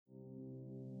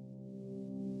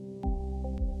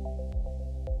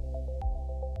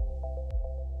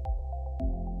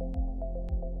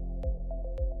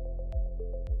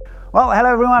Well,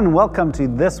 hello everyone. Welcome to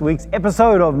this week's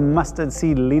episode of Mustard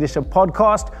Seed Leadership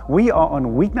Podcast. We are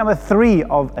on week number 3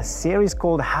 of a series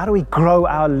called How Do We Grow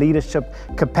Our Leadership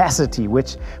Capacity,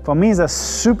 which for me is a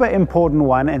super important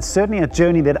one and certainly a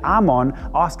journey that I'm on,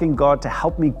 asking God to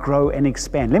help me grow and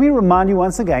expand. Let me remind you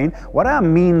once again what I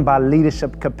mean by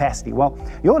leadership capacity. Well,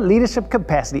 your leadership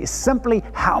capacity is simply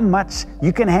how much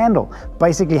you can handle,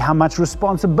 basically how much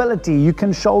responsibility you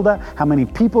can shoulder, how many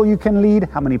people you can lead,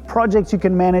 how many projects you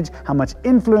can manage, how much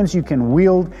influence you can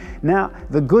wield. Now,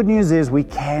 the good news is we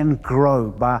can grow.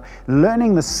 By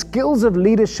learning the skills of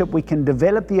leadership, we can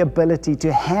develop the ability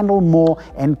to handle more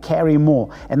and carry more.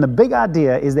 And the big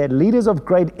idea is that leaders of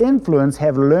great influence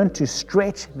have learned to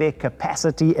stretch their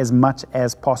capacity as much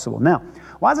as possible. Now,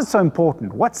 why is it so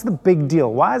important? What's the big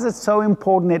deal? Why is it so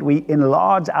important that we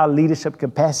enlarge our leadership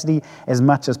capacity as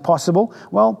much as possible?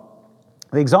 Well,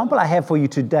 the example I have for you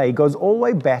today goes all the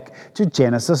way back to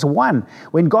Genesis 1.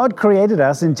 When God created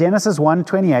us in Genesis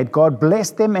 1:28, God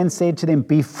blessed them and said to them,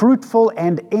 "Be fruitful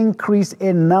and increase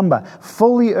in number,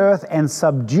 fill the earth and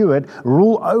subdue it,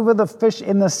 rule over the fish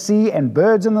in the sea and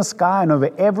birds in the sky and over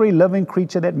every living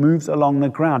creature that moves along the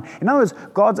ground." In other words,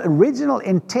 God's original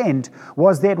intent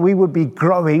was that we would be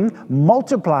growing,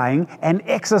 multiplying, and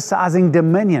exercising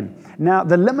dominion. Now,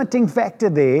 the limiting factor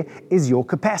there is your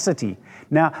capacity.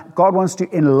 Now, God wants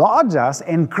to enlarge us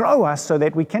and grow us so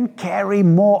that we can carry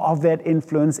more of that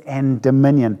influence and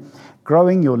dominion.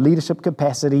 Growing your leadership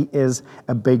capacity is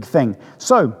a big thing.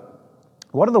 So,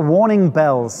 what are the warning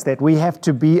bells that we have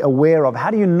to be aware of?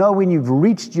 How do you know when you've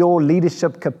reached your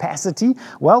leadership capacity?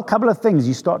 Well, a couple of things.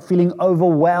 You start feeling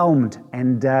overwhelmed,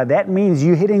 and that means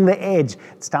you're hitting the edge.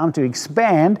 It's time to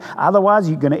expand. Otherwise,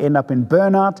 you're going to end up in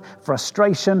burnout,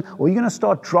 frustration, or you're going to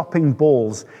start dropping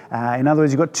balls. In other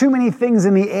words, you've got too many things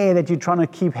in the air that you're trying to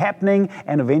keep happening,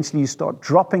 and eventually you start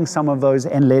dropping some of those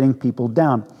and letting people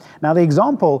down. Now, the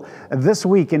example this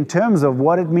week in terms of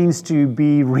what it means to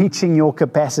be reaching your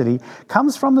capacity comes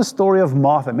from the story of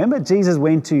Martha. Remember, Jesus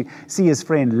went to see his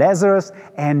friend Lazarus,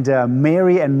 and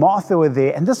Mary and Martha were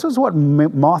there. And this was what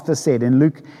Martha said in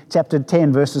Luke chapter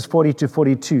 10, verses 40 to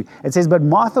 42. It says, "But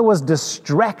Martha was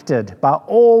distracted by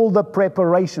all the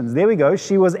preparations." There we go.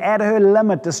 She was at her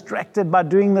limit, distracted by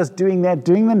doing this, doing that,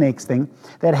 doing the next thing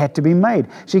that had to be made.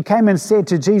 She came and said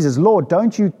to Jesus, "Lord,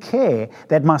 don't you care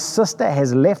that my sister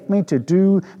has left me to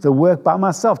do the work by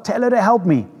myself? Tell her to help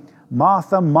me."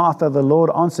 "Martha, Martha," the Lord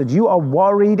answered, "you are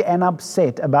worried and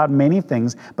upset about many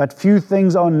things, but few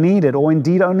things are needed, or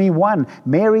indeed only one.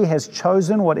 Mary has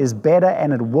chosen what is better,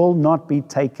 and it will not be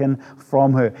taken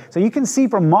from her." So you can see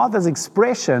from Martha's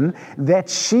expression that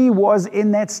she was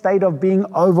in that state of being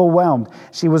overwhelmed.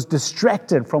 She was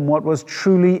distracted from what was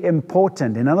truly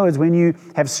important. In other words, when you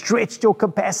have stretched your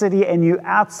capacity and you're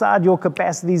outside your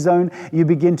capacity zone, you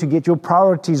begin to get your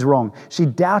priorities wrong. She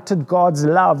doubted God's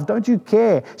love. "Don't you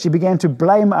care?" She began to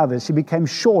blame others. She became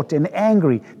short and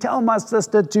angry. "Tell my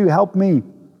sister to help me."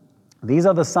 These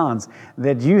are the signs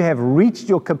that you have reached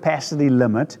your capacity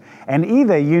limit, and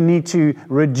either you need to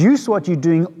reduce what you're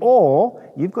doing, or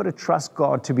you've got to trust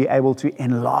God to be able to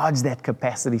enlarge that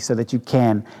capacity so that you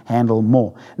can handle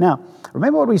more. Now,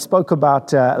 remember what we spoke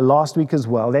about last week as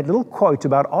well, that little quote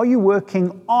about, are you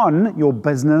working on your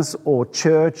business or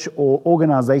church or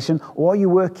organization, or are you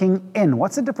working in?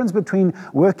 What's the difference between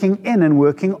working in and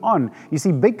working on? You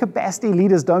see, big capacity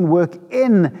leaders don't work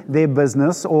in their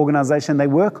business or organization, they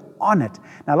work on it.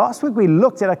 Now, last week we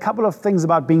looked at a couple of things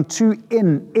about being too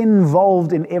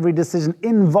involved in every decision,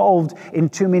 involved in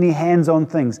too many hands-on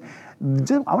things.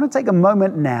 I want to take a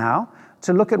moment now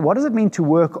to look at what does it mean to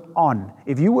work on.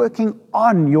 If you're working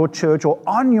on your church or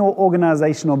on your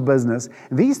organization or business,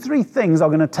 these 3 things are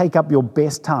going to take up your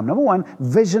best time. Number 1,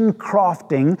 vision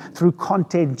crafting through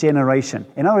content generation.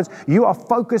 In other words, you are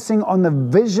focusing on the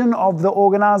vision of the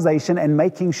organization and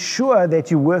making sure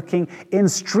that you're working in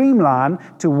streamline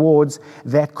towards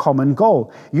that common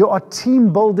goal. You are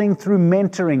team building through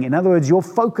mentoring. In other words, your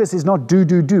focus is not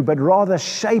do, but rather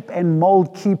shape and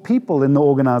mold key people in the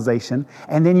organization.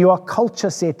 And then you are culture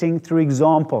setting through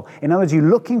example. In other words, you're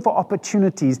looking for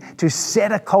opportunities to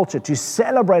set a culture, to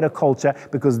celebrate a culture,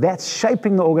 because that's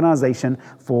shaping the organization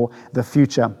for the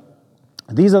future.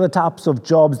 These are the types of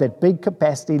jobs that big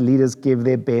capacity leaders give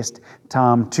their best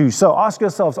time to. So ask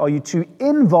yourselves, are you too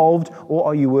involved, or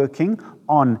are you working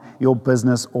on your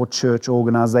business or church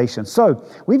organization? So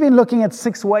we've been looking at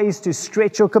 6 ways to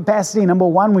stretch your capacity. Number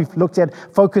 1, we've looked at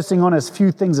focusing on as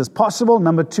few things as possible.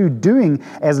 Number 2, doing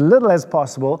as little as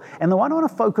possible. And the one I want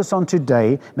to focus on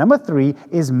today, number 3,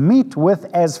 is meet with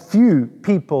as few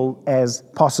people as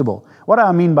possible. What do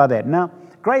I mean by that? Now,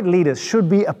 great leaders should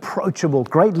be approachable.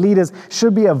 Great leaders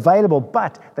should be available,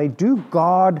 but they do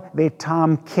guard their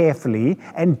time carefully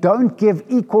and don't give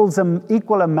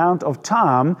equal amount of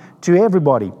time to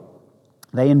everybody.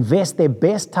 They invest their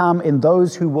best time in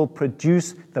those who will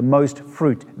produce the most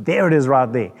fruit. There it is right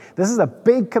there. This is a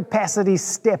big capacity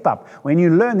step up when you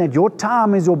learn that your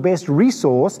time is your best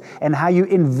resource and how you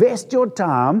invest your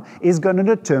time is going to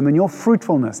determine your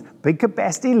fruitfulness. Big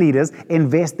capacity leaders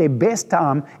invest their best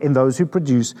time in those who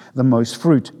produce the most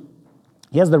fruit.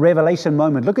 Here's the revelation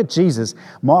moment. Look at Jesus.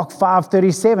 Mark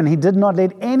 5:37. He did not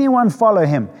let anyone follow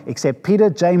him except Peter,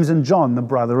 James, and John, the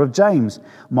brother of James.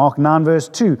 Mark 9 verse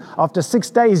 2. After 6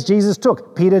 days, Jesus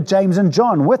took Peter, James, and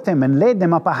John with him and led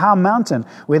them up a high mountain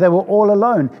where they were all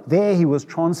alone. There he was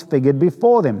transfigured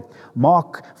before them.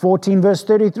 Mark 14 verse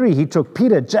 33. He took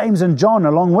Peter, James, and John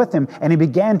along with him, and he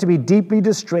began to be deeply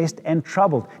distressed and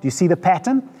troubled. Do you see the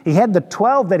pattern? He had the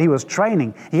 12 that he was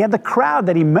training. He had the crowd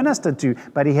that he ministered to,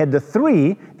 but he had the 3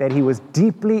 that he was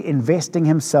deeply investing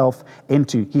himself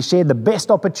into. He shared the best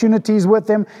opportunities with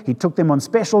them. He took them on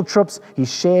special trips. He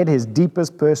shared his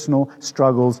deepest personal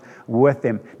struggles with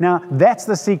them. Now, that's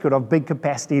the secret of big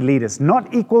capacity leaders.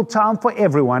 Not equal time for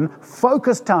everyone.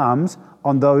 Focus times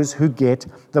on those who get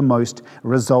the most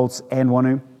results and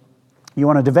you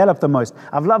want to develop the most.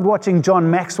 I've loved watching John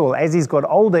Maxwell. As he's got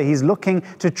older, he's looking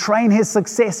to train his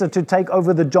successor to take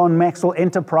over the John Maxwell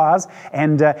enterprise.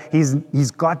 And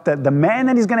he's got the man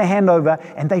that he's going to hand over,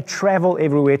 and they travel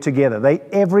everywhere together. They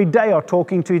every day are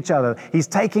talking to each other. He's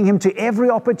taking him to every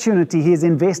opportunity. He is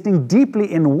investing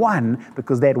deeply in one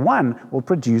because that one will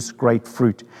produce great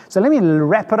fruit. So let me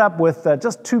wrap it up with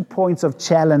just 2 points of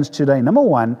challenge today. Number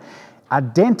 1,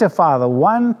 identify the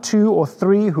 1, 2, or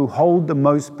 3 who hold the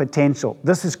most potential.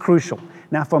 This is crucial.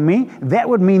 Now for me, that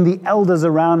would mean the elders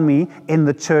around me in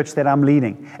the church that I'm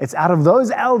leading. It's out of those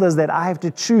elders that I have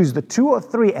to choose the 2 or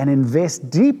 3 and invest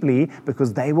deeply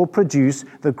because they will produce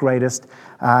the greatest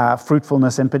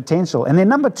fruitfulness and potential. And then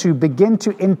number 2, begin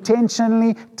to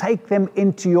intentionally take them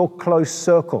into your close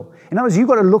circle. In other words, you've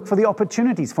got to look for the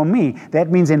opportunities. For me,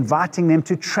 that means inviting them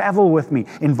to travel with me,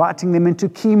 inviting them into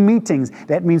key meetings.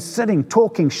 That means sitting,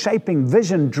 talking, shaping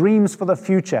vision, dreams for the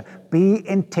future. Be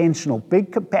intentional.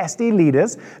 Big capacity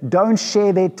leaders don't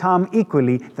share their time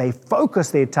equally. They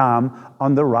focus their time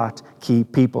on the right key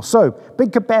people. So,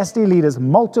 big capacity leaders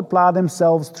multiply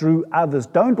themselves through others.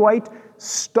 Don't wait.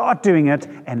 Start doing it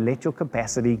and let your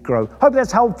capacity grow. Hope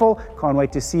that's helpful. Can't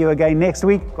wait to see you again next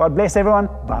week. God bless everyone.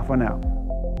 Bye for now.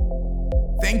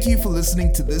 Thank you for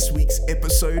listening to this week's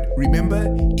episode. Remember,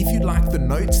 if you like the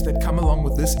notes that come along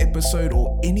with this episode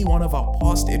or any one of our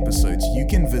past episodes, you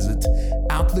can visit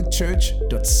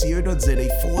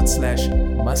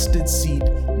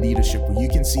outlookchurch.co.za/mustardseed leadership, where you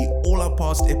can see all our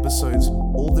past episodes,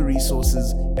 all the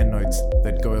resources and notes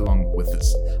that go along with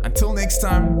this. Until next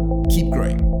time, keep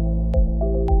growing.